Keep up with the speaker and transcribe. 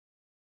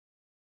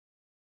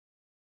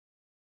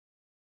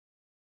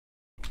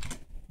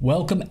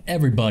Welcome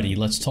everybody.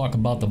 Let's talk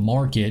about the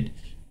market.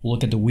 We'll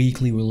look at the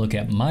weekly, we'll look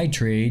at my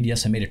trade.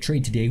 Yes, I made a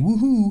trade today,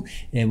 woohoo!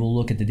 And we'll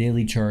look at the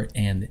daily chart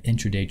and the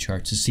intraday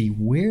chart to see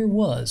where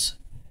was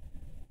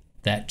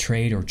that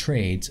trade or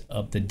trades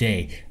of the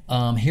day.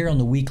 Here on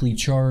the weekly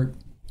chart,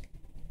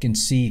 you can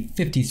see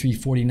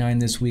 53.49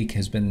 this week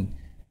has been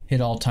hit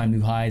all-time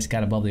new highs,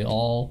 got above the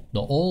old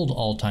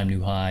all-time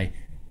new high.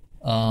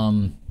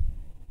 And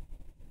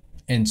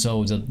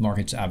so the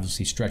market's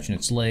obviously stretching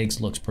its legs,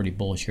 looks pretty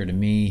bullish here to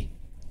me.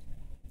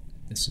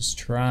 This is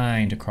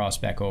trying to cross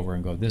back over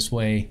and go this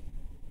way.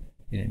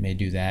 And it may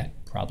do that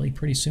probably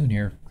pretty soon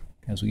here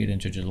as we get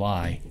into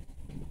July.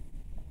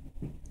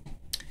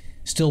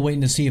 Still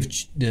waiting to see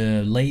if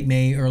the late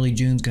May, early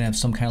June is going to have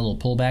some kind of little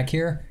pullback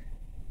here.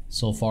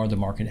 So far, the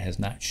market has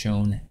not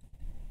shown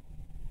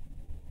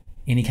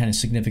any kind of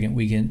significant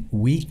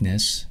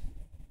weakness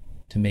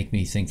to make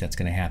me think that's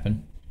going to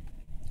happen.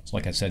 So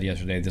like I said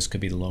yesterday, this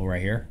could be the low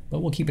right here.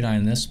 But we'll keep an eye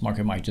on this.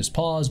 Market might just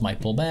pause, might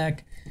pull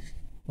back.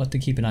 But to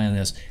keep an eye on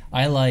this.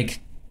 I like,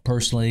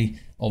 personally,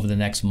 over the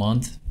next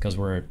month, because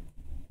we're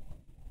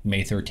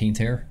May 13th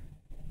here,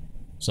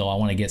 so I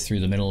want to get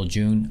through the middle of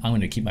June, I'm going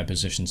to keep my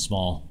position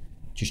small,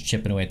 just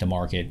chipping away at the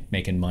market,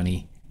 making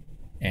money.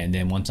 And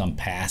then once I'm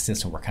past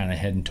this and we're kind of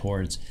heading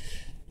towards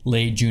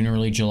late June,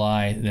 early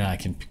July, then I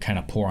can kind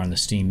of pour on the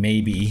steam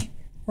maybe.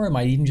 Or I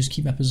might even just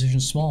keep my position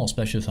small,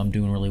 especially if I'm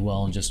doing really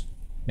well and just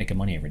making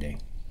money every day.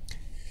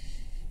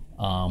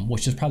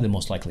 Which is probably the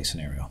most likely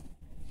scenario.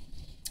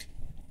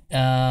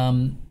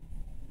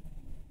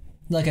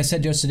 Like I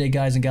said yesterday,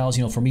 guys and gals,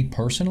 for me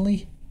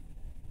personally,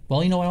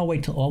 well, I'll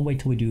wait till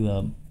we do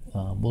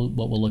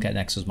what we'll look at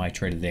next is my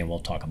trade today, and we'll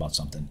talk about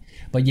something.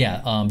 But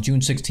yeah, June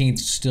 16th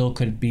still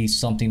could be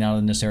something out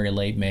in this area.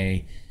 Late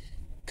May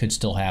could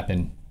still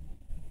happen.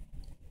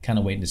 Kind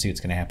of waiting to see what's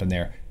going to happen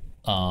there.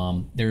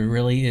 There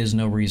really is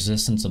no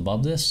resistance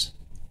above this,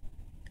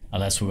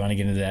 unless we want to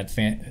get into that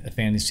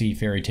fantasy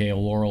fairy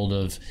tale world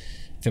of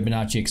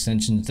Fibonacci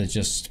extensions that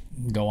just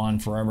go on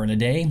forever and a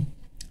day.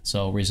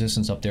 So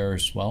resistance up there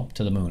is, well,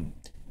 to the moon.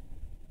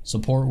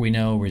 Support we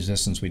know,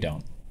 resistance we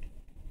don't.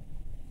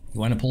 You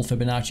want to pull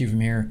Fibonacci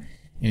from here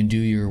and do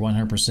your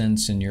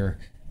 100% and your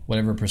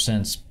whatever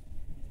percents,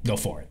 go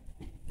for it.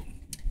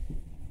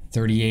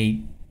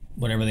 38,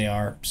 whatever they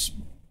are,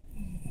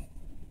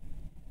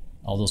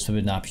 all those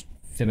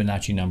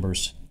Fibonacci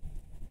numbers,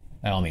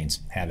 by all means,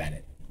 have at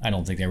it. I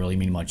don't think they really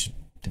mean much,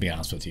 to be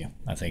honest with you.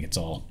 I think it's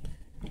all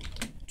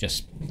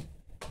just,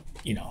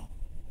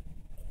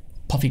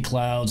 puffy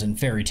clouds and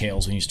fairy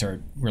tales when you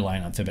start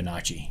relying on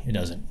Fibonacci. It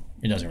doesn't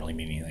really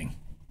mean anything.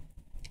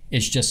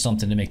 It's just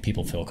something to make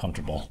people feel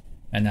comfortable,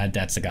 and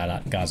that's the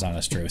God's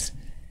honest truth.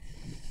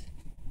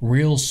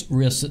 Real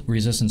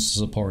resistance to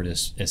support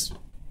is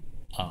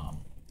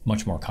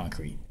much more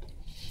concrete.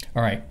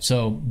 All right,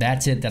 so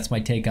that's it. That's my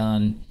take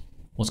on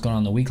what's going on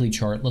in the weekly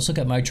chart. Let's look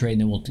at my trade,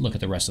 and then we'll look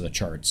at the rest of the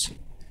charts.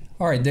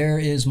 All right, there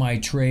is my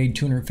trade,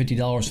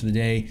 $250 for the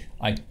day.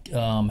 I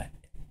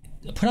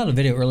put out a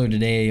video earlier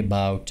today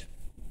about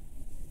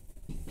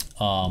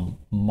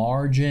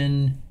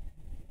margin,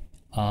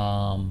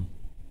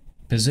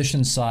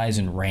 position size,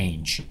 and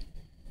range.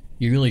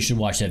 You really should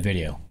watch that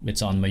video.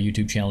 It's on my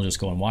YouTube channel. Just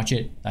go and watch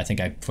it. I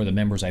think for the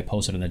members, I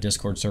posted in the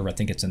Discord server. I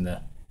think it's in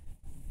the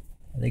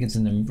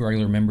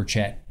regular member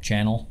chat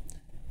channel.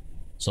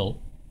 So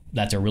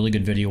that's a really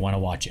good video. You want to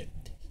watch it.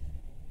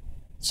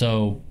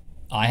 So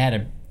I had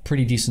a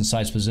pretty decent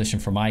sized position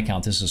for my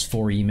account. This is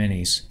 4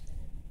 E-minis.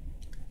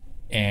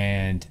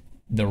 And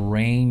the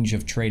range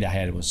of trade I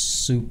had was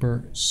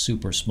super,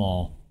 super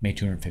small, made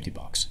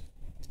 $250.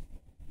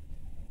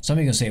 Some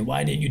of you are going to say,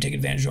 why didn't you take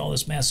advantage of all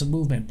this massive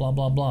movement, blah,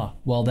 blah, blah.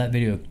 Well, that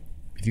video,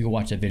 if you go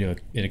watch that video,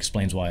 it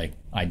explains why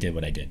I did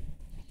what I did.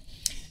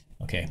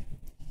 Okay.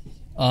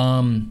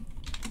 And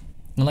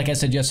like I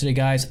said yesterday,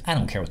 guys, I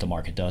don't care what the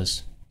market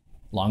does,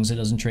 as long as it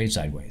doesn't trade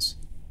sideways.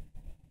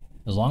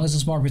 As long as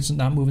this market's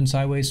not moving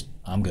sideways,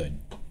 I'm good.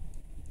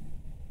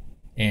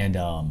 And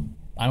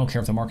I don't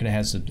care if the market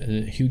has a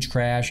huge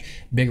crash,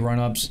 big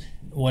run-ups,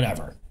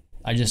 whatever.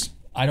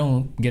 I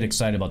don't get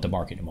excited about the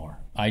market anymore.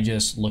 I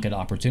just look at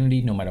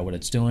opportunity, no matter what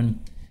it's doing,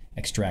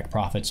 extract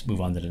profits,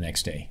 move on to the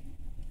next day.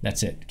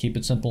 That's it. Keep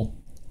it simple.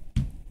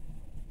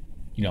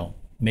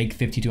 Make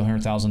 $50,000 to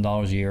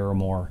 $100,000 a year or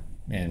more,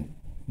 and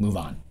move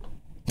on.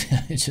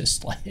 It's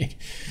just like,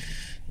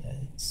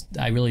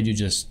 I really do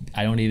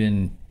I don't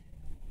even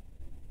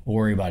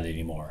worry about it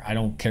anymore. I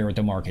don't care what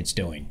the market's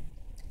doing.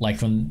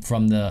 Like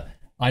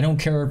I don't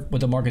care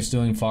what the market's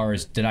doing as far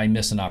as did I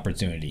miss an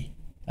opportunity.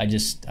 I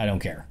don't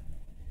care.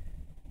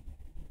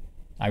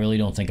 I really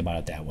don't think about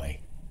it that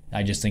way.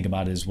 I just think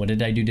about it as, what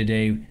did I do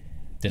today?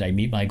 Did I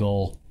meet my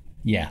goal?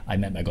 Yeah, I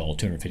met my goal,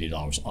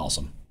 $250.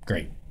 Awesome,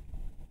 great.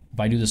 If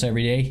I do this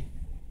every day,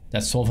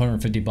 that's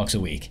 $1,250 a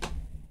week.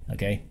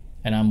 Okay,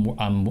 and I'm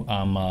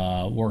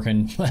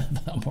working.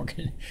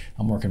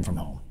 I'm working from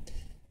home.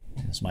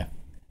 I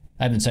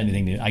haven't said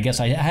anything. I guess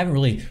I haven't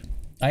really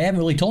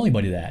told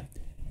anybody that.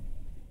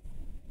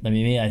 I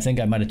mean, I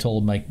think I might have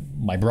told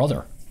my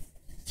brother,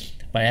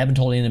 but I haven't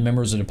told any of the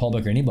members of the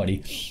public or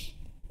anybody.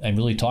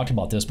 really talked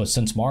about this, but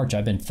since March,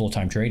 I've been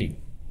full-time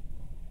trading.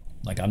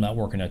 Like, I'm not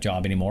working a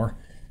job anymore.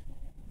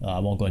 I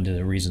won't go into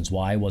the reasons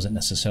why. It wasn't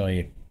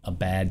necessarily a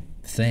bad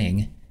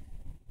thing.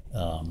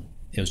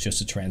 It was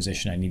just a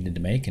transition I needed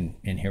to make, and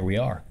here we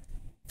are,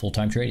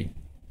 full-time trading.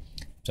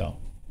 So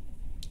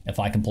if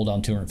I can pull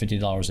down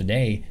 $250 a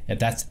day,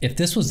 if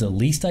this was the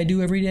least I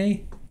do every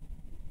day,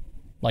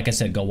 like I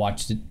said, go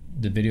watch the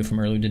video from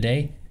earlier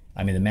today.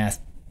 I mean,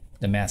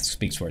 the math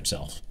speaks for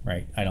itself,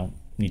 right? I don't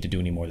need to do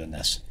any more than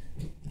this.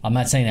 I'm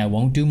not saying I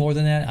won't do more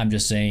than that. I'm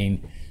just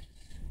saying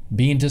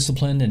being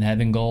disciplined and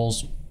having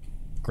goals,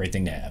 great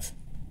thing to have.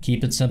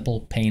 Keep it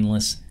simple,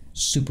 painless,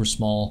 super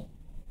small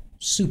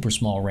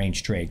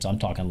range trades. I'm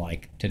talking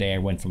like today I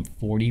went from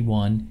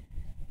 41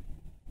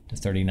 to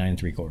 39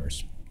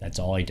 3/4. That's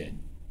all I did.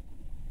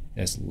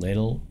 This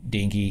little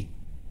dinky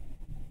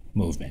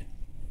movement.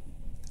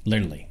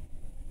 Literally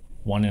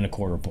 1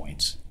 1/4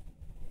 points.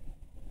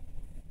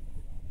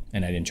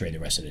 And I didn't trade the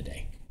rest of the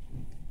day.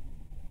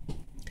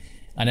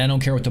 And I don't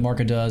care what the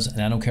market does,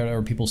 and I don't care what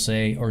other people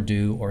say or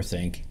do or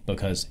think,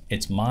 because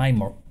it's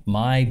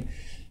my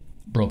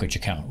brokerage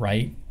account,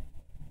 right?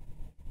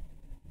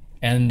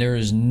 And there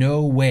is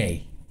no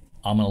way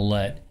I'm going to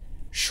let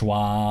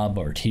Schwab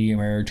or TD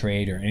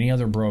Ameritrade or any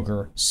other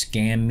broker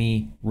scam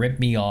me, rip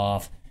me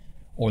off,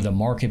 or the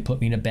market put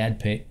me in a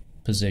bad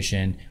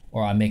position,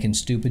 or I'm making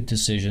stupid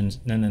decisions.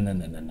 No.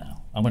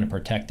 I'm going to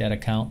protect that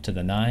account to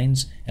the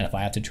nines, and if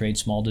I have to trade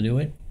small to do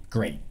it,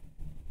 great.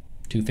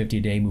 $250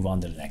 a day, move on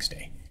to the next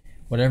day.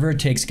 Whatever it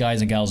takes, guys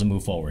and gals, to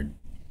move forward.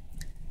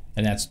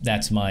 And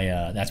that's my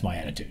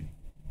attitude.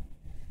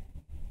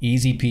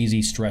 Easy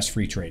peasy,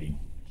 stress-free trading.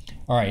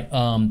 All right,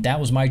 that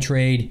was my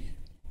trade,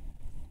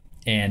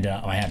 and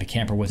I'm a happy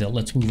camper with it.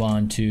 Let's move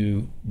on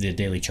to the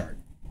daily chart.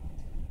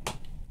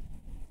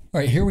 All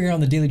right, here we are on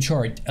the daily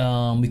chart.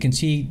 We can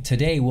see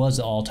today was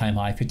the all-time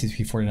high,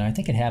 53.49. I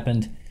think it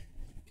happened.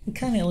 I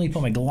kind of only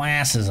put my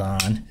glasses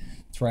on.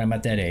 That's right, I'm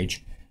at that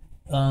age.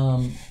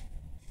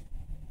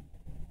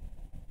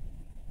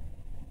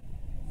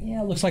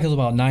 Yeah, it looks like it was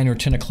about 9 or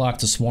 10 o'clock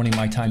this morning,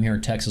 my time here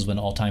in Texas, when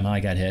all-time high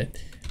got hit.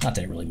 Not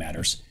that it really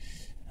matters.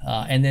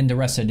 And then the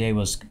rest of the day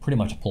was pretty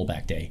much a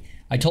pullback day.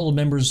 I told the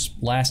members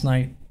last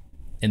night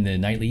in the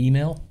nightly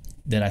email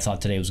that I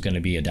thought today was going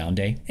to be a down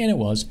day, and it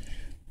was.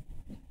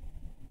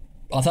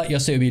 I thought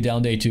yesterday would be a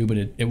down day too, but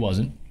it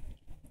wasn't.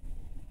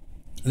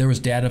 There was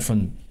data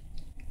from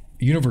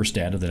Universe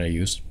data that I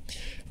used.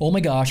 Oh my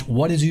gosh,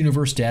 what is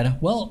Universe data?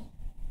 Well,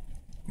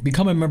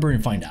 become a member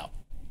and find out.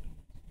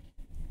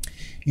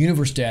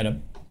 Universe data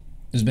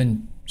has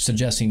been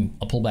suggesting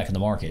a pullback in the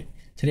market.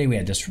 Today we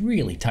had this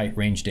really tight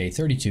range day,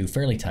 32,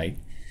 fairly tight.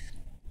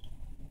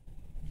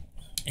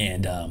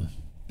 And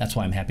that's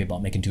why I'm happy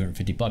about making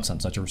 $250 on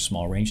such a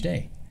small range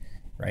day,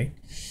 right?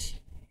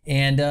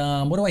 And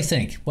what do I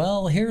think?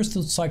 Well, here's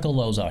the cycle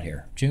lows out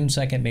here. June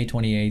 2nd, May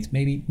 28th,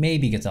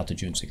 maybe gets out to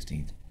June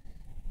 16th.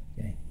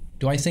 Okay.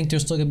 Do I think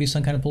there's still gonna be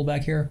some kind of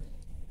pullback here?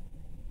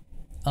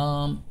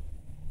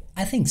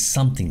 I think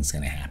something's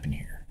gonna happen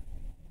here,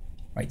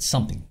 right?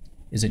 Something.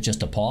 Is it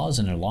just a pause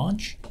and a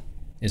launch?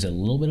 Is it a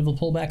little bit of a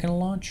pullback and a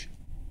launch?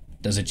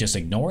 Does it just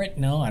ignore it?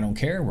 No, I don't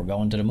care. We're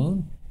going to the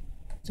moon.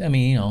 I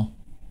mean, you know,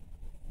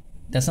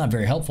 that's not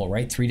very helpful,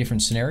 right? 3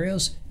 different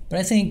scenarios. But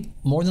I think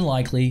more than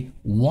likely,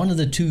 one of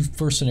the 2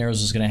 first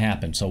scenarios is going to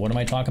happen. So what am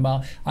I talking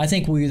about? I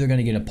think we're either going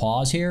to get a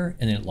pause here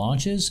and then it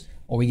launches,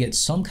 or we get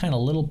some kind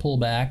of little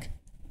pullback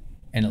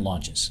and it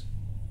launches.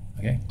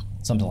 Okay?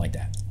 Something like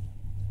that.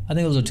 I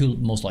think those are 2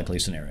 most likely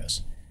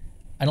scenarios.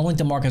 I don't think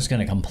the market's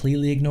going to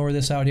completely ignore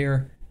this out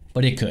here,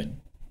 but it could.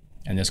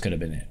 And this could have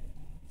been it.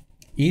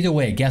 Either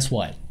way, guess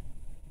what?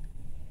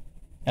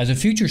 As a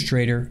futures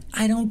trader,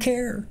 I don't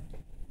care.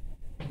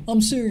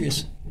 I'm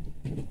serious.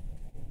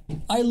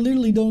 I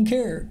literally don't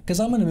care, because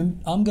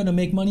I'm gonna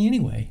make money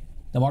anyway.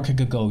 The market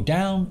could go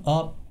down,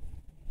 up.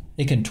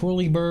 It can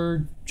twirly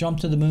bird, jump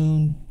to the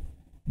moon,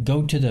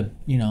 go to the,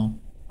 you know,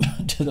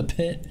 to the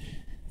pit.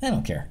 I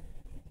don't care,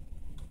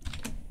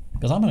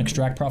 because I'm gonna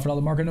extract profit out of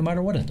the market no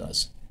matter what it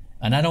does.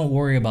 And I don't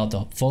worry about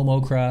the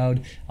FOMO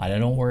crowd. I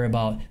don't worry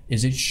about,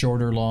 is it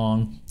short or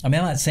long? I mean,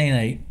 I'm not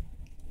saying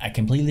I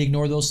completely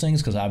ignore those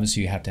things, because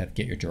obviously you have to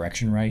get your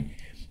direction right.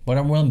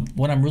 But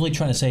what I'm really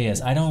trying to say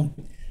is I don't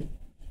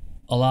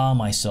allow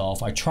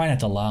myself, I try not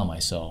to allow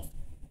myself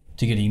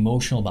to get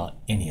emotional about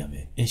any of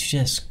it. It's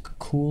just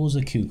cool as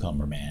a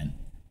cucumber, man.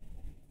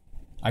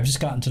 I've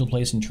just gotten to the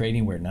place in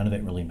trading where none of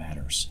it really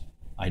matters.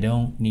 I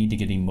don't need to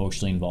get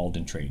emotionally involved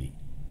in trading.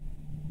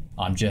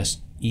 I'm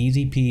just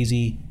easy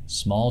peasy,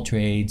 small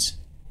trades.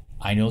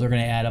 I know they're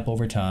going to add up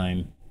over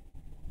time,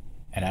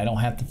 and I don't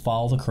have to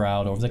follow the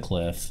crowd over the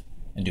cliff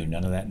and do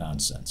none of that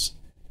nonsense.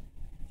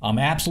 I'm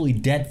absolutely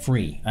debt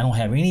free. I don't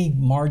have any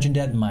margin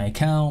debt in my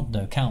account.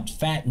 The account's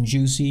fat and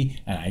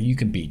juicy, and you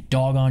can be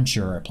doggone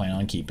sure I plan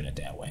on keeping it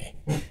that way.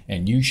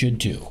 And you should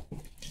too.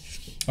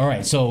 All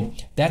right, so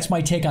that's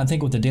my take on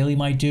what the daily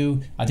might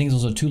do. I think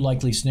those are 2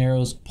 likely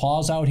scenarios.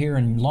 Pause out here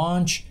and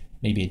launch,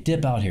 maybe a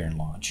dip out here and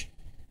launch.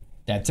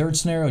 That third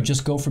scenario,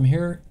 just go from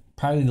here,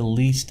 probably the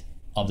least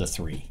of the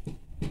 3.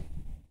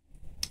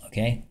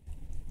 Okay?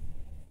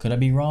 Could I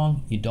be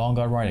wrong? You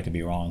doggone right I could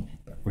be wrong.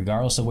 But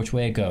regardless of which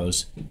way it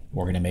goes,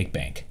 we're going to make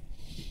bank.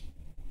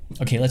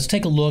 Okay, let's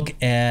take a look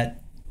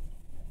at,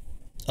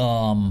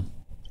 obviously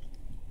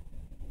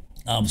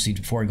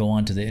before I go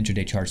on to the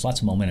intraday charts, lots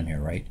of momentum here,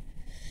 right?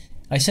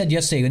 I said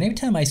yesterday, and every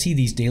time I see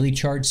these daily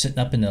charts sitting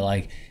up in the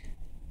like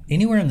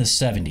anywhere in the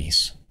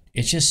 70s,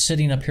 it's just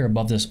sitting up here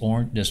above this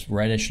orange, this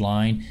reddish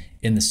line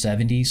in the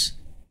 70s,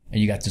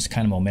 and you got this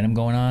kind of momentum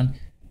going on.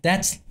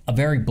 That's a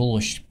very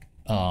bullish,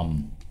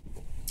 that's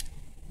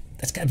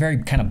got a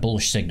very kind of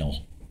bullish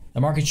signal. The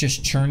market's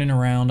just churning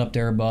around up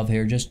there above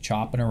here, just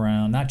chopping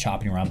around, not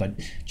chopping around, but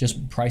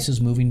just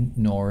prices moving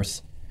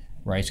north,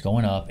 right? It's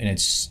going up, and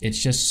it's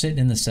just sitting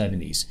in the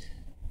 70s.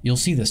 You'll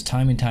see this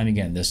time and time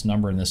again, this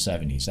number in the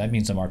 70s. That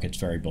means the market's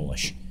very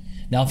bullish.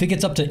 Now, if it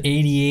gets up to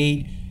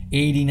 88,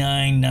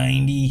 89,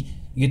 90,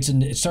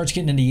 it starts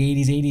getting in the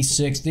 80s,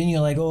 86, then you're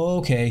like, oh,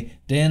 okay.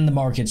 Then the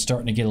market's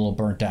starting to get a little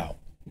burnt out.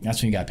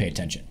 That's when you got to pay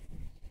attention.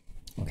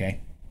 Okay?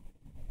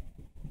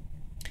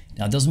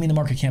 Now, it doesn't mean the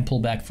market can't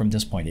pull back from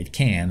this point. It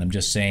can. I'm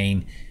just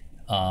saying,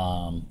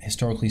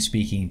 historically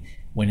speaking,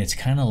 when it's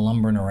kind of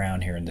lumbering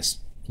around here in this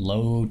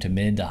low to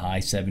mid to high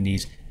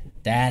 70s,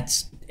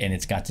 and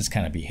it's got this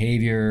kind of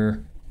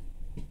behavior,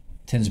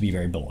 tends to be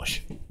very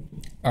bullish.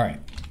 All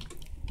right,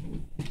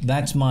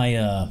 that's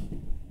my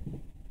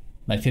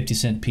my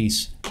 50-cent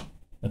piece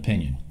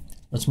opinion.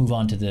 Let's move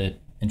on to the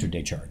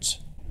intraday charts.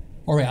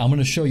 All right, I'm going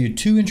to show you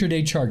two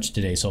intraday charts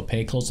today, so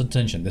pay close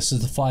attention. This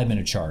is the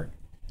 5-minute chart.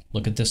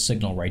 Look at this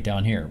signal right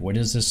down here. What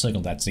is this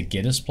signal? That's the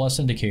Giddus Plus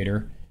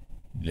indicator.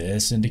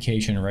 This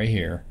indication right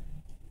here.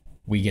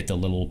 We get the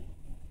little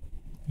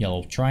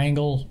yellow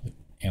triangle,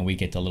 and we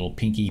get the little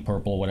pinky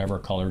purple whatever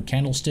colored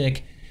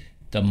candlestick.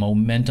 The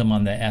momentum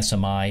on the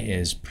SMI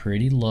is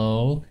pretty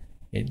low.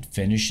 It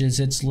finishes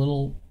its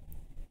little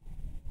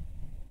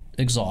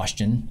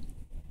exhaustion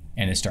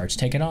and it starts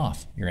taking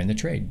off. You're in the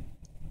trade.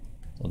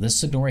 So this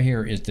signal right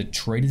here is the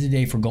trade of the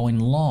day for going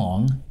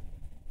long,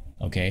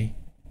 okay,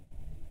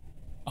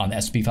 on the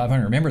S&P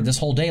 500. Remember, this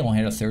whole day only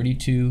had a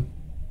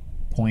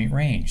 32-point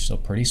range, so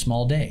pretty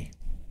small day.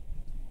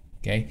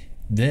 Okay,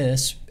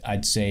 this,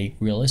 I'd say,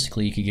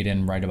 realistically, you could get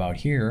in right about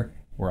here,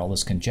 where all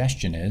this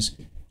congestion is,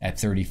 at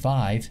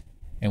 35.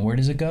 And where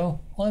does it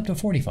go? All up to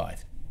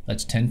 45.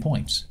 That's 10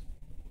 points.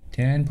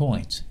 10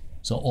 points.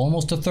 So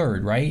almost a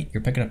third, right?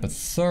 You're picking up a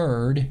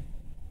third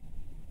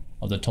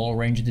of the total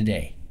range of the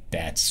day.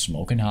 That's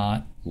smoking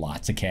hot,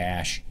 lots of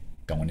cash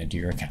going into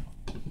your account.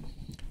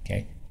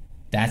 Okay,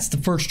 that's the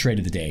first trade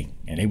of the day,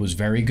 and it was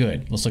very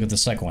good. Let's look at the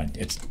second one.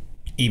 It's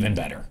even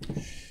better.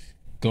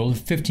 Go to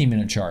the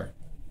 15-minute chart.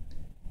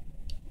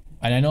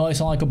 And I know I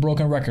sound like a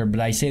broken record,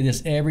 but I say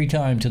this every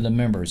time to the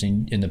members.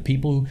 And the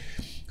people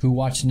who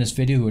watch in this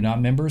video who are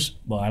not members,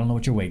 well, I don't know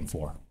what you're waiting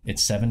for.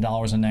 It's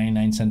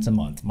 $7.99 a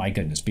month. My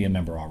goodness, be a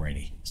member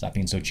already. Stop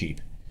being so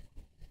cheap.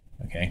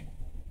 Okay?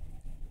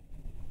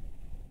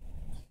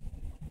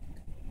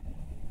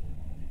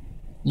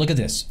 Look at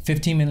this,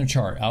 15-minute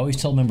chart. I always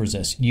tell members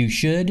this. You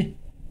should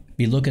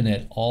be looking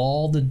at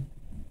all the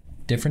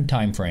different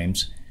time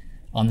frames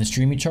on the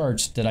streaming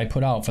charts that I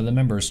put out for the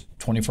members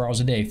 24 hours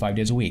a day, 5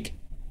 days a week.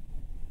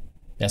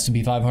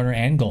 S&P 500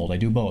 and gold. I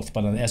do both.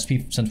 But on the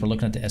SP, since we're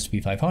looking at the S&P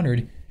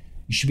 500,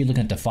 you should be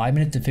looking at the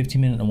 5-minute, the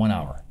 15-minute, and 1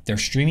 hour. They're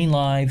streaming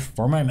live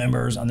for my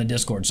members on the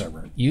Discord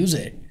server. Use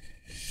it.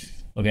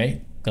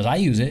 Okay? Because I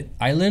use it.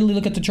 I literally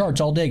look at the charts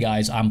all day,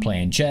 guys. I'm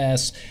playing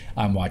chess.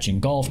 I'm watching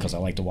golf because I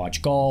like to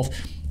watch golf.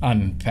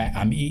 I'm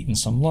eating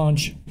some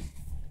lunch.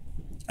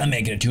 I'm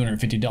making a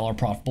 $250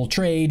 profitable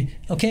trade.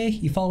 Okay?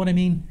 You follow what I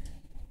mean?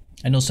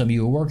 I know some of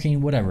you are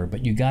working, whatever,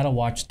 but you got to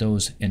watch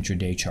those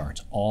intraday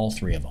charts, all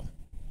 3 of them.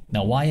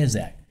 Now, why is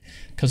that?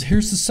 Because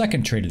here's the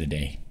second trade of the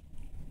day.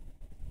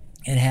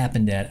 It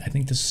happened at, I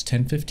think this is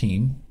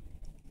 10:15.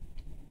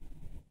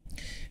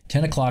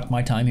 10 o'clock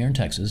my time here in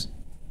Texas.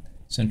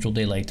 Central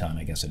Daylight Time,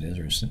 I guess it is,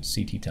 or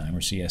CT time,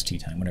 or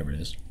CST time, whatever it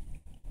is.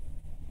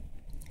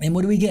 And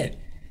what do we get?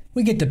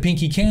 We get the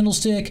pinky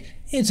candlestick.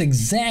 It's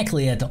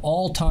exactly at the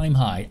all-time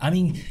high. I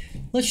mean,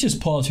 let's just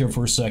pause here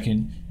for a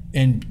second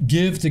and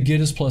give the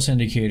Giddus Plus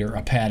indicator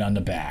a pat on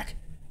the back.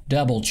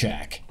 Double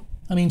check.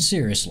 I mean,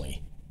 seriously.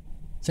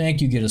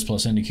 Thank you, Giddus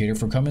Plus indicator,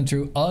 for coming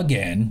through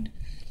again.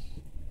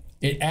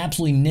 It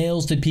absolutely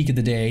nails the peak of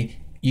the day.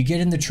 You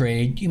get in the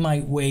trade, you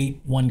might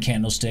wait 1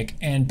 candlestick,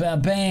 and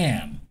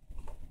bam!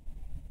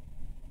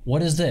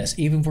 What is this?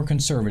 Even for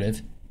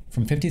conservative,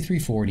 from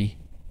 53.40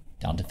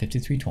 down to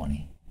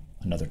 53.20,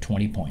 another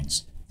 20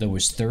 points. There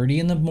was 30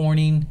 in the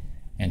morning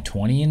and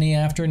 20 in the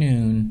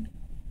afternoon.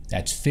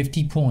 That's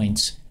 50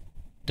 points.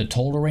 The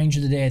total range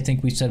of the day, I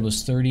think we said,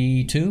 was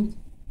 32.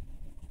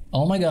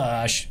 Oh my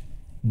gosh.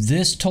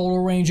 This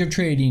total range of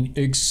trading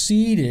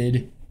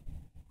exceeded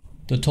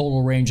the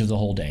total range of the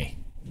whole day.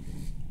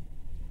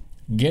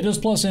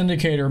 Giddus Plus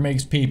indicator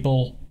makes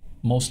people,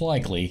 most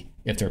likely,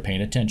 if they're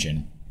paying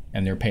attention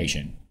and they're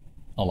patient,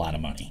 a lot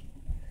of money.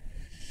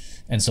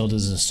 And so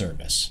does this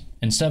service.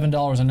 And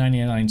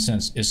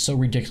 $7.99 is so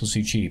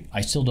ridiculously cheap.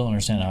 I still don't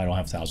understand how I don't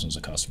have thousands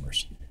of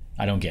customers.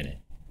 I don't get it.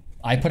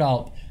 I put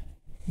out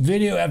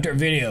video after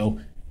video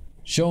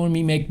showing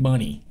me make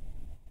money.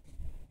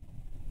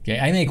 Okay,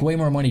 I make way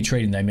more money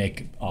trading than I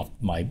make off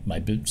my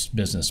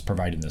business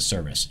providing this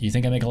service. You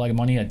think I make a lot of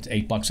money at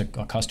 $8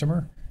 a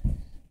customer?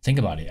 Think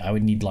about it. I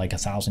would need like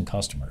 1,000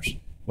 customers,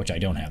 which I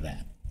don't have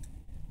that.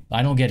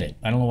 I don't get it.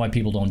 I don't know why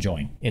people don't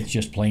join. It's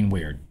just plain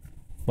weird.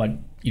 But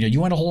you know, you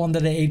want to hold on to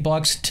the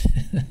 $8?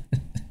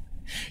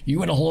 You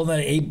want to hold on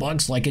to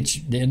 $8 like it's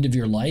the end of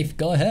your life?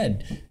 Go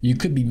ahead. You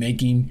could be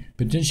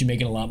potentially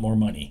making a lot more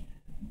money.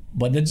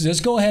 But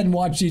just go ahead and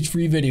watch these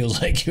free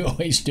videos like you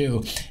always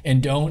do,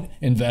 and don't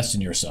invest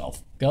in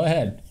yourself. Go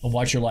ahead and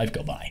watch your life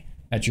go by.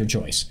 That's your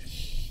choice.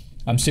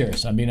 I'm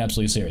serious. I'm being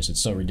absolutely serious. It's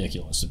so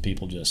ridiculous that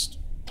people just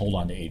hold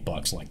on to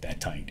 $8 like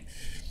that tight.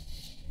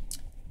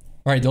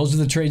 All right, those are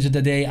the trades of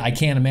the day. I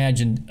can't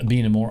imagine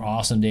being a more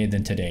awesome day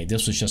than today.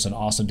 This was just an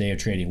awesome day of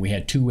trading. We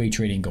had two-way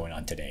trading going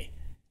on today.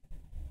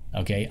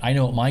 Okay, I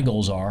know what my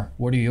goals are.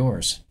 What are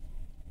yours?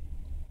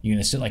 You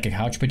gonna sit like a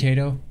couch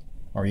potato,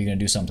 or are you gonna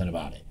do something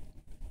about it?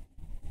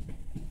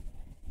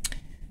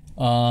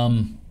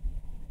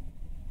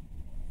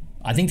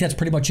 I think that's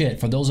pretty much it.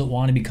 For those that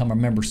want to become a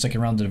member, stick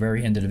around to the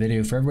very end of the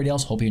video. For everybody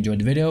else, hope you enjoyed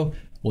the video.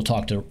 We'll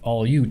talk to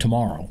all of you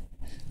tomorrow.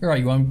 All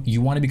right,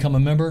 you want to become a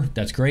member?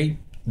 That's great.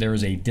 There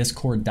is a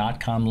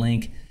discord.com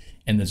link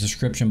in the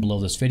description below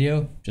this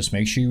video. Just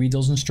make sure you read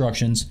those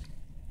instructions.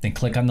 Then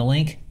click on the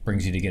link,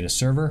 brings you to get a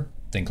server.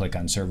 Then click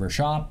on server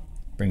shop,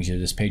 brings you to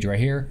this page right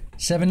here.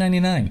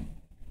 $7.99.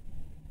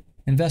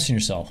 Invest in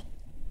yourself.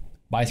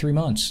 Buy 3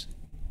 months.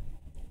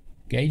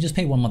 Okay, you just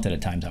pay 1 month at a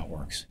time. Is how it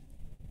works.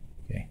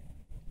 Okay,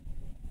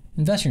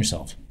 invest in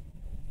yourself.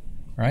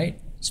 All right,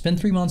 spend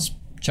 3 months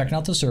checking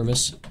out the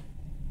service.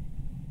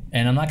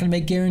 And I'm not going to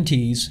make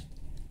guarantees,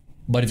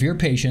 but if you're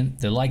patient,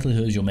 the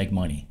likelihood is you'll make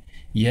money.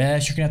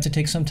 Yes, you're going to have to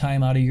take some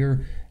time out of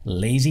your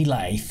lazy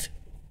life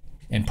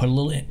and put a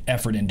little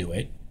effort into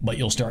it, but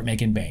you'll start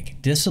making bank.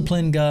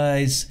 Discipline,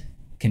 guys,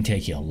 can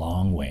take you a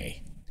long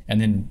way.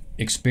 And then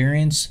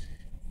experience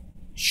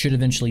should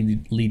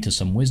eventually lead to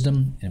some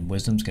wisdom, and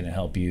wisdom's going to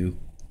help you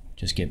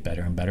just get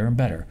better and better and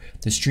better.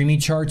 The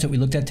streaming charts that we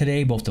looked at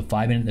today, both the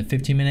 5-minute and the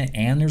 15-minute,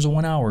 and there's a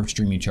 1 hour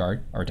streaming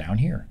chart, are down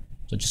here.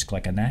 So just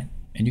click on that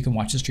and you can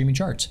watch the streaming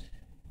charts.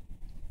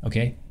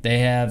 Okay,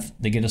 they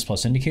get us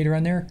plus indicator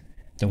on there.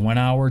 The 1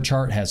 hour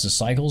chart has the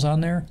cycles on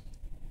there.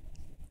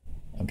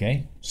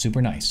 Okay,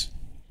 super nice.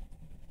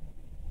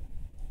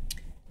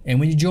 And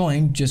when you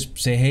join, just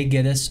say, hey,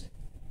 Giddus,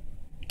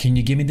 can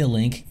you give me the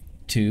link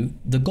to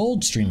the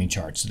gold streaming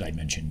charts that I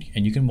mentioned?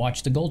 And you can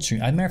watch the gold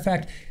stream. As a matter of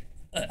fact,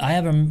 I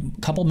have a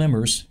couple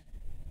members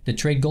that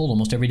trade gold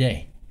almost every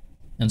day.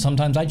 And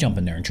sometimes I jump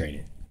in there and trade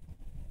it.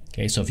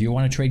 Okay, so if you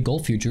want to trade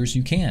gold futures,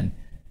 you can.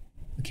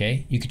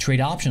 Okay, you could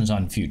trade options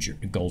on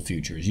gold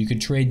futures. You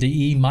could trade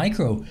the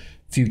E-micro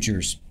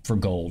futures for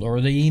gold, or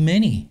the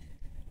E-mini.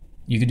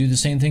 You could do the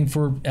same thing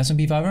for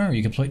S&P 500.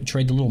 You could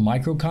trade the little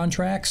micro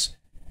contracts.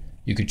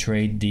 You could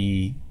trade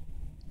the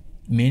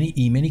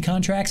E-mini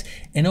contracts.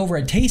 And over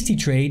at Tasty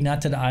Trade,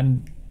 not that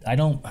I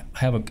don't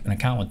have an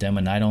account with them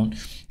and I don't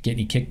get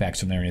any kickbacks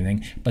from there or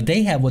anything, but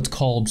they have what's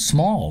called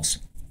smalls.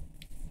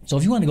 So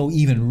if you want to go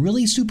even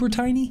really super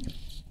tiny,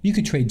 you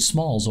could trade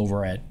smalls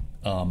over at,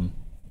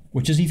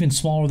 which is even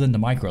smaller than the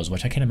micros,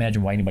 which I can't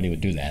imagine why anybody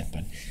would do that,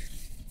 but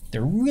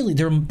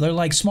they're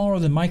like smaller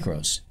than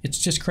micros. It's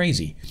just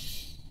crazy.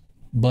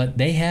 But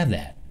they have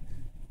that.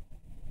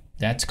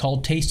 That's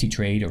called Tasty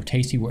Trade, or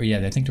Tasty, yeah,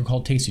 I think they're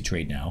called Tasty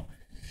Trade now.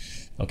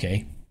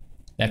 Okay,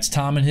 that's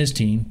Tom and his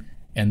team,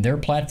 and their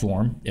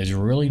platform is a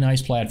really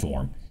nice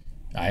platform.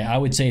 I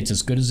would say it's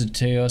as good as the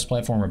TOS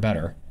platform or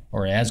better,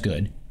 or as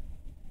good.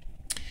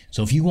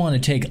 So if you want to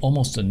take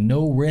almost a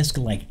no risk,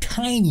 like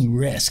tiny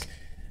risk,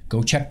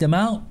 go check them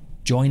out,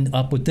 join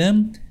up with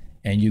them,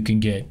 and you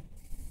can get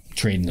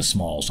trading the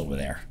smalls over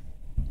there.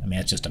 I mean,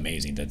 it's just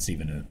amazing. That's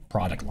even a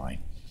product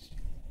line.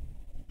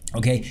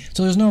 Okay,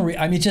 so there's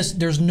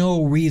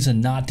no reason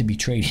not to be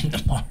trading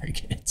the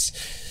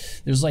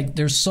markets.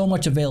 There's so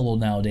much available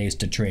nowadays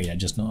to trade. I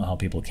just don't know how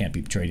people can't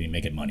be trading and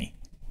making money.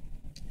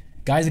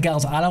 Guys and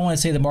gals, I don't want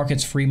to say the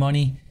market's free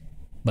money,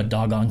 but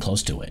doggone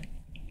close to it.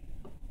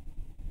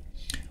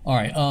 All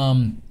right,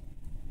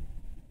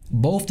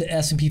 both the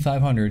S&P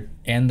 500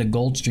 and the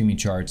gold streaming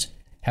charts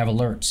have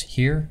alerts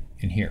here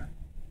and here.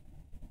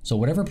 So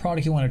whatever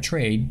product you want to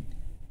trade,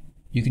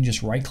 you can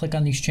just right click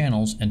on these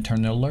channels and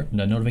turn the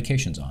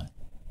notifications on.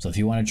 So if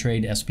you want to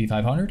trade S&P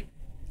 500,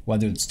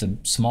 whether it's the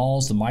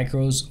smalls, the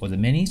micros, or the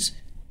minis,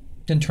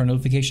 then turn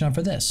notification on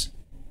for this.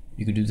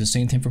 You can do the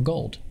same thing for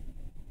gold.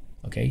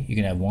 Okay, you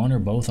can have one or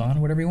both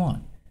on, whatever you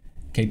want.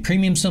 Okay,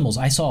 premium symbols.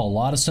 I saw a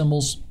lot of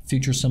symbols,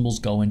 future symbols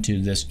go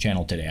into this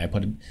channel today.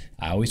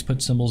 I always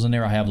put symbols in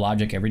there. I have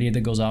Logic every day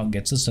that goes out and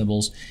gets the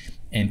symbols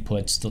and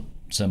puts the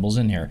symbols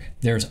in here.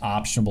 There's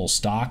optionable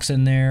stocks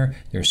in there.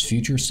 There's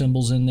future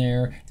symbols in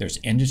there. There's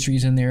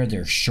industries in there.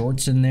 There's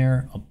shorts in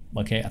there.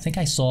 Okay, I think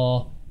I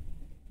saw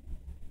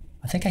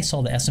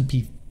the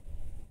S&P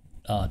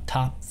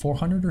top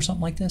 400 or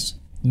something like this.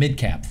 Mid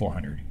cap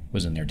 400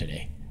 was in there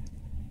today.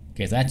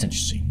 Okay, that's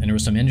interesting. And there were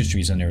some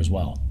industries in there as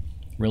well.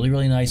 Really,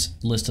 really nice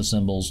list of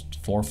symbols,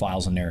 4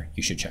 files in there.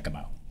 You should check them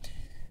out.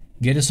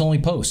 Get Us Only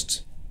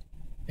posts.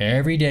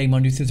 Every day,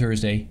 Monday through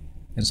Thursday,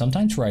 and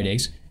sometimes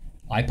Fridays,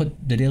 I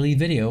put the daily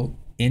video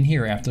in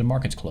here after the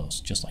markets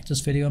close, just like this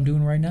video I'm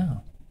doing right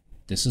now.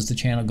 This is the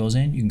channel, goes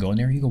in, you can go in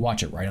there, you can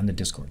watch it right on the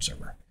Discord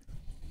server.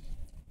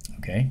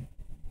 Okay?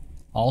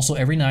 Also,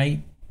 every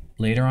night,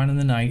 later on in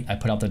the night, I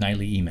put out the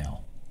nightly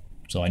email.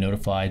 So I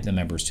notify the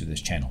members to this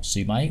channel. So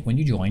you might, when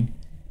you join,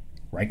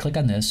 right-click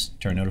on this,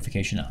 turn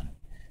notification on.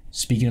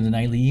 Speaking of the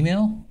nightly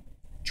email,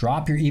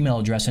 drop your email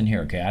address in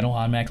here, okay? I don't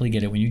automatically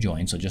get it when you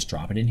join, so just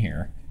drop it in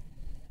here,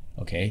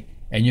 okay?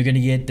 And you're gonna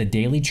get the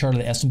daily chart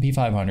of the S&P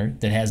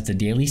 500 that has the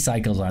daily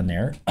cycles on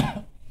there,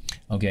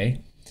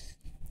 okay?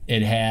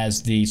 It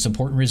has the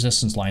support and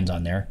resistance lines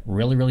on there,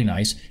 really, really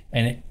nice.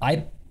 And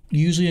I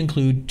usually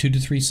include 2 to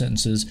 3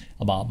 sentences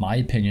about my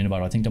opinion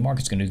about what I think the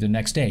market's gonna do the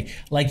next day.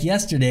 Like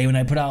yesterday when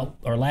I put out,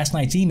 or last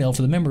night's email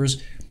for the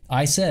members,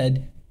 I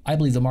said, I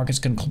believe the market's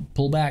gonna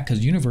pull back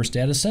because universe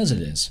data says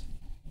it is.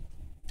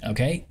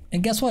 Okay,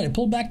 and guess what? It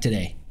pulled back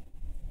today.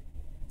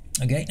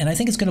 Okay, and I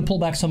think it's gonna pull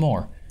back some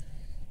more.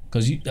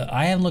 Because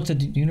I haven't looked at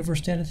the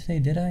universe data today,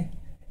 did I?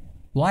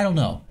 Well, I don't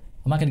know.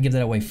 I'm not gonna give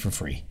that away for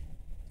free.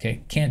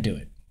 Okay, can't do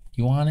it.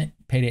 You want it?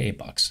 Pay the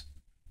 $8.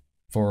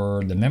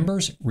 For the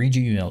members, read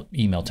your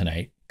email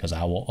tonight, because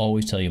I will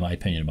always tell you my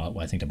opinion about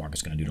what I think the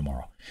market's going to do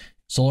tomorrow.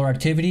 Solar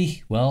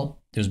activity,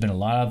 well, there's been a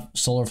lot of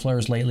solar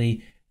flares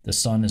lately. The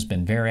sun has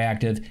been very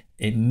active.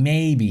 It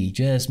may be,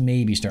 just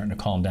maybe, starting to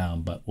calm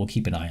down, but we'll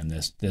keep an eye on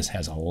this. This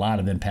has a lot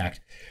of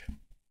impact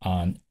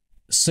on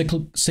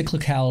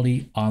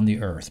cyclicality on the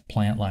earth,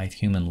 plant life,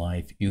 human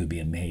life. You would be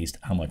amazed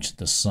how much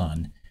the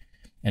sun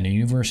and the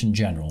universe in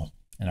general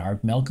and our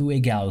Milky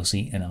Way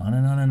galaxy and on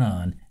and on and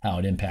on, how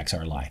it impacts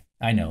our life.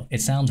 I know,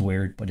 it sounds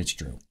weird, but it's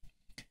true.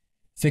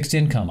 Fixed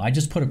income. I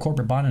just put a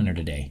corporate bond in there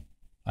today.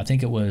 I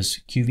think it was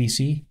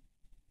QVC.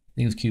 I think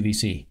it was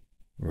QVC.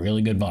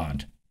 Really good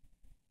bond.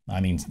 I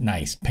mean,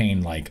 nice,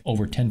 paying like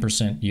over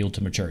 10% yield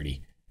to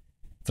maturity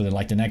for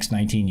the next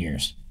 19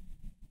 years.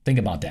 Think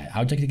about that.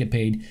 How would you like to get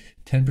paid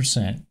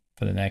 10%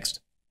 for the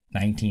next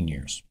 19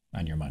 years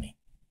on your money?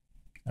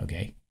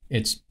 Okay,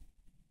 it's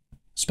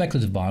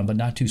speculative bond, but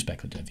not too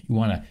speculative. You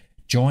want to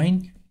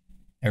join.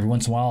 Every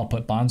once in a while, I'll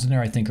put bonds in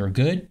there I think are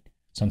good.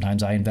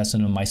 Sometimes I invest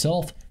in them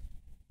myself.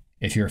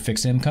 If you're a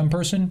fixed income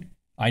person,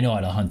 I know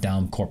how to hunt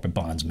down corporate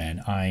bonds,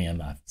 man. I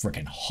am a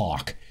freaking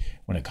hawk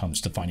when it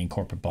comes to finding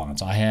corporate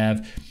bonds. I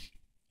have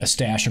a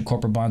stash of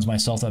corporate bonds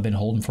myself that I've been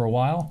holding for a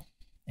while,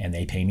 and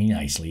they pay me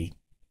nicely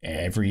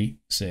every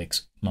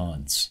 6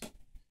 months.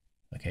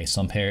 Okay,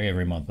 some pay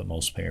every month, but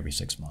most pay every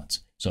 6 months.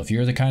 So if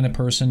you're the kind of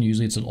person,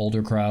 usually it's an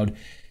older crowd,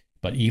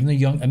 but even the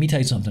young, let me tell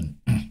you something.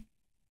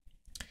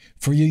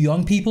 For you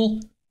young people,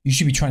 you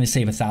should be trying to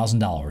save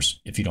 $1,000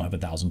 if you don't have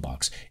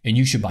 $1,000, and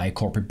you should buy a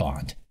corporate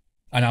bond.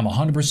 And I'm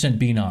 100%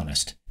 being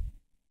honest.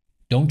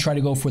 Don't try to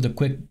go for the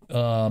quick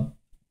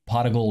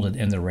pot of gold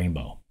and the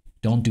rainbow.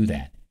 Don't do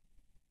that.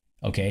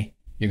 Okay?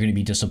 You're going to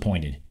be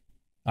disappointed.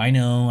 I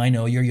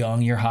know, you're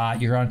young, you're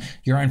hot, you're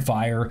on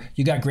fire,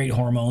 you got great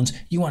hormones,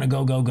 you want to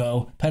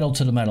go, pedal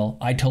to the metal.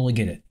 I totally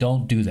get it.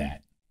 Don't do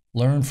that.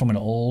 Learn from an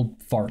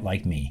old fart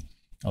like me.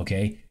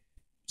 Okay?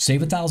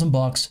 Save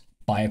 $1,000,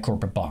 buy a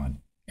corporate bond,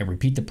 and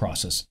repeat the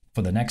process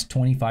for the next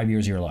 25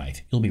 years of your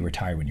life. You'll be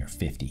retired when you're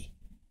 50.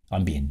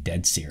 I'm being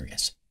dead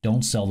serious.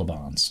 Don't sell the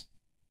bonds.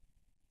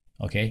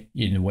 Okay?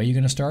 In the way you're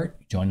going to start,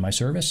 join my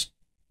service,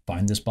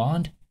 find this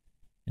bond,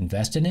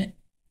 invest in it.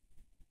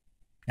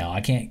 Now,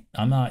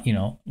 I'm not,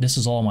 this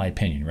is all my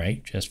opinion,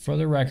 right? Just for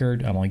the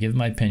record, I'm only giving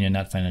my opinion,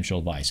 not financial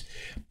advice.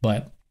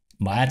 But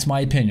that's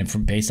my opinion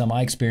based on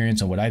my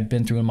experience and what I've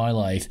been through in my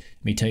life.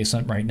 Let me tell you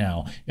something right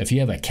now. If you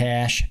have a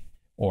cash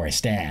or a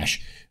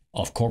stash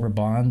of corporate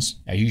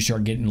bonds, as you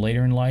start getting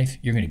later in life,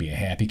 you're going to be a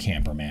happy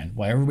camper, man.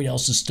 While everybody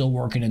else is still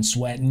working and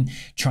sweating,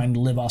 trying to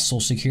live off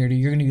Social Security,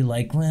 you're going to be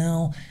like,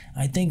 well,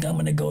 I think I'm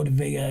going to go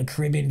to a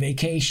Caribbean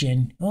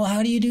vacation. Well,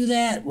 how do you do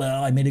that?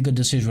 Well, I made a good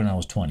decision when I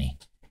was 20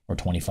 or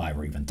 25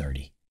 or even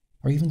 30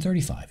 or even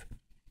 35.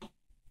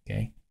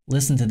 Okay?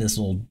 Listen to this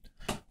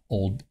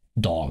old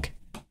dog.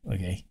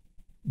 Okay?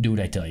 Do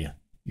what I tell you.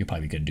 You're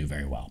probably going to do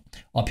very well.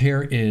 Up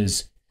here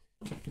is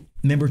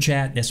member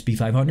chat, S&P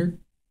 500.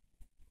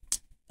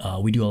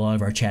 We do a lot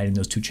of our chatting in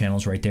those 2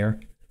 channels right there.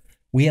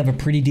 We have a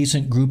pretty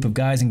decent group of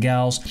guys and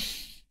gals.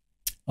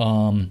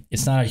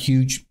 It's not a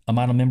huge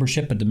amount of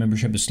membership, but the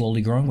membership is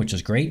slowly growing, which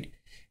is great.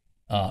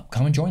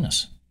 Come and join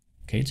us.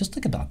 Okay, just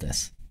think about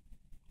this.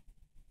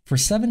 For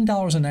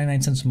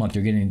 $7.99 a month,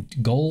 you're getting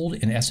gold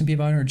and S&P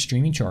 500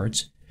 streaming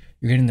charts.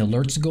 You're getting the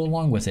alerts to go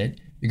along with it.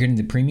 You're getting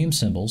the premium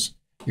symbols.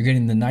 You're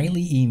getting the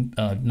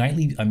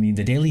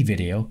the daily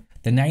video,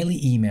 the nightly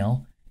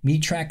email, me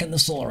tracking the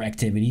solar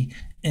activity,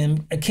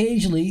 and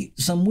occasionally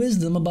some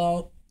wisdom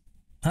about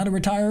how to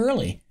retire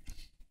early.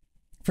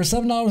 For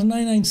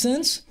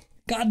 $7.99,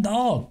 God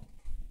dog,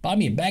 buy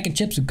me a bag of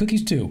chips and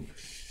cookies too.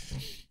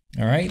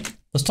 All right,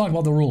 let's talk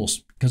about the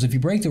rules. Because if you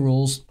break the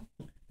rules,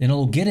 then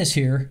it'll get us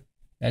here.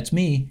 That's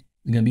me.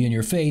 It's going to be in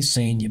your face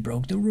saying you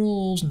broke the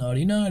rules,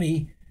 naughty,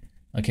 naughty.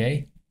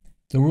 Okay?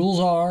 The rules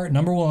are,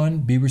 number one,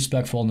 be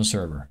respectful on the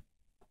server.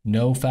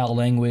 No foul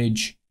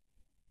language,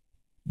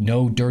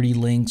 no dirty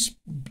links.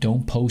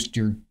 Don't post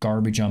your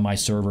garbage on my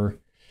server.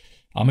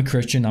 I'm a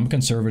Christian. I'm a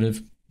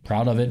conservative.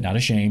 Proud of it, not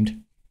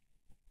ashamed.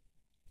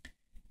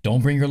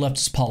 Don't bring your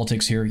leftist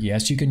politics here.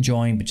 Yes, you can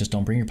join, but just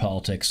don't bring your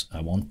politics.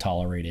 I won't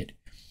tolerate it.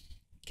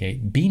 Okay,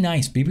 be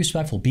nice, be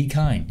respectful, be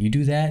kind. You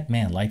do that,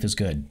 man, life is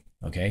good.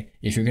 Okay,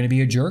 if you're going to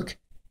be a jerk,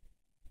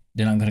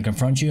 then I'm going to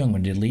confront you. I'm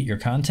going to delete your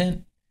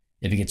content.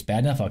 If it gets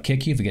bad enough, I'll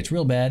kick you. If it gets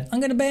real bad, I'm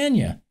going to ban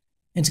you.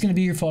 It's going to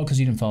be your fault because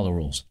you didn't follow the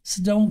rules.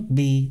 So don't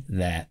be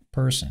that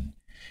person.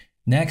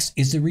 Next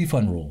is the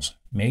refund rules.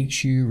 Make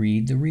sure you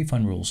read the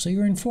refund rules so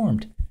you're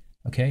informed.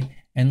 Okay,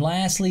 and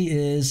lastly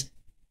is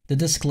the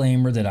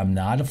disclaimer that I'm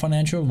not a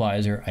financial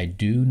advisor. I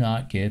do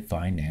not give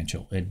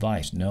financial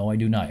advice. No, I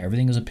do not.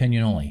 Everything is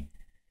opinion only.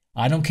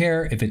 I don't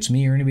care if it's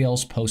me or anybody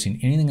else posting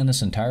anything on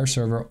this entire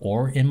server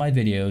or in my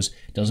videos.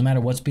 Doesn't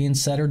matter what's being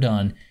said or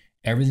done.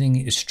 Everything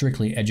is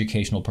strictly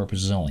educational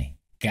purposes only.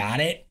 Got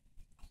it?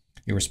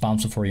 You're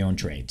responsible for your own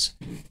trades.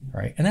 All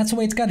right? And that's the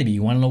way it's got to be.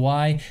 You want to know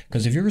why?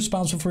 Because if you're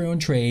responsible for your own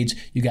trades,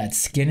 you got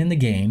skin in the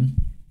game.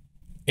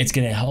 It's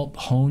going to help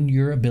hone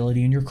your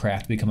ability and your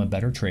craft to become a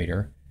better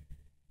trader.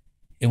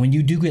 And when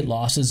you do get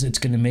losses, it's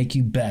going to make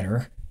you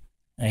better.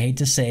 I hate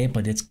to say it,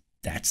 but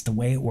that's the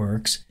way it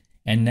works.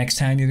 And next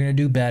time you're going to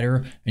do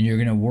better, and you're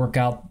going to work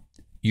out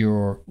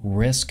your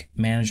risk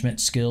management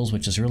skills,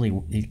 which is really,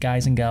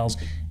 guys and gals,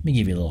 let me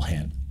give you a little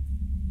hint.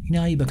 You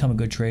know how you become a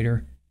good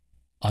trader?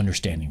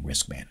 Understanding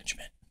risk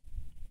management.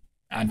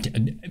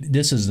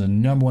 This is the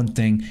number one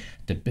thing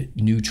that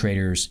new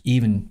traders,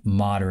 even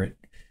moderate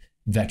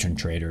veteran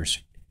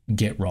traders,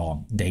 get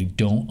wrong. They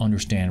don't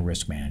understand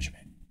risk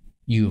management.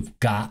 You've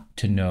got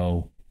to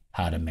know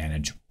how to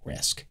manage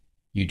risk.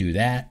 You do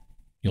that,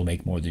 you'll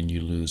make more than you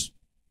lose.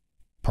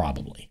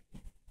 Probably.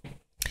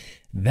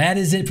 That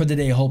is it for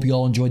today. I hope you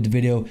all enjoyed the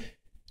video.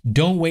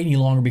 Don't wait any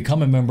longer.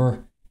 Become a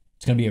member.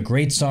 It's going to be a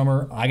great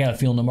summer. I got a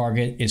feeling the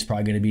market is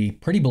probably going to be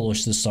pretty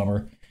bullish this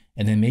summer.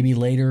 And then maybe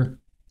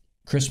later,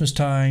 Christmas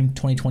time,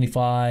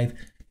 2025,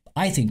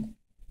 I think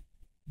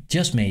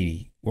just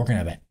maybe we're going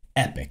to have an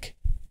epic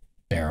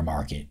bear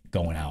market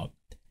going out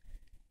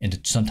into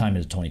sometime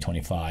into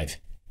 2025.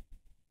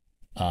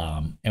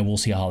 And we'll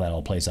see how that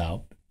all plays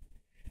out.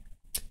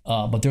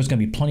 But there's going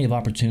to be plenty of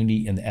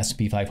opportunity in the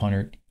S&P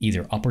 500,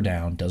 either up or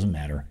down, doesn't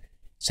matter.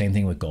 Same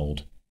thing with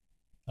gold.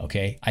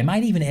 Okay, I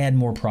might even add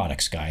more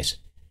products, guys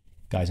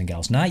and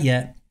gals. Not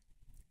yet.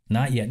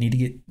 I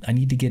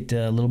need to get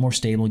a little more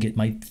stable, get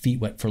my feet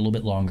wet for a little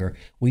bit longer.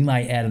 We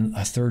might add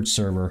a third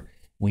server.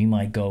 We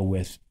might go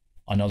with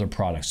another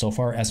product. So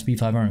far, S&P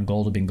 500 and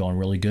gold have been going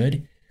really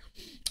good.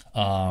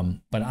 But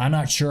I'm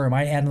not sure. I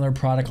might add another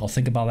product. I'll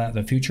think about that in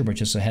the future, but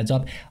just a heads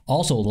up.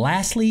 Also,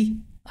 lastly,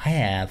 I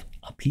have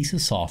a piece of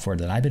software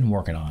that I've been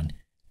working on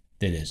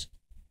that is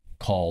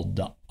called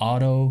the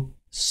Auto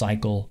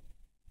Cycle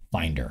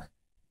Finder.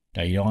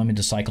 Now, you know I'm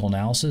into cycle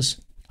analysis.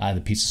 I have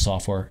a piece of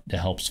software that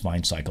helps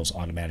find cycles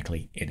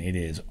automatically, and it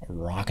is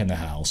rocking the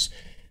house.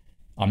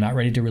 I'm not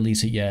ready to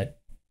release it yet,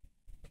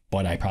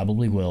 but I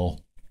probably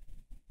will.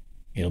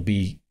 It'll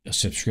be a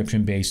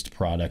subscription-based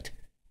product.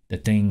 The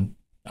thing,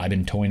 I've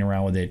been toying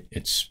around with it.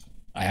 It's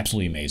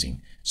absolutely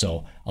amazing.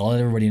 So I'll let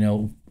everybody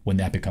know when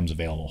that becomes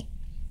available.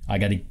 I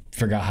got to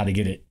figure out how to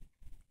get it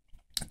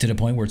to the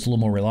point where it's a little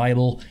more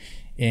reliable,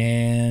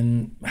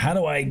 and how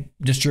do I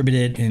distribute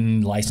it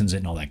and license it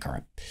and all that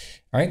crap.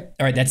 All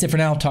right, that's it for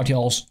now. Talk to you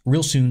all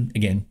real soon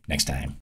again next time.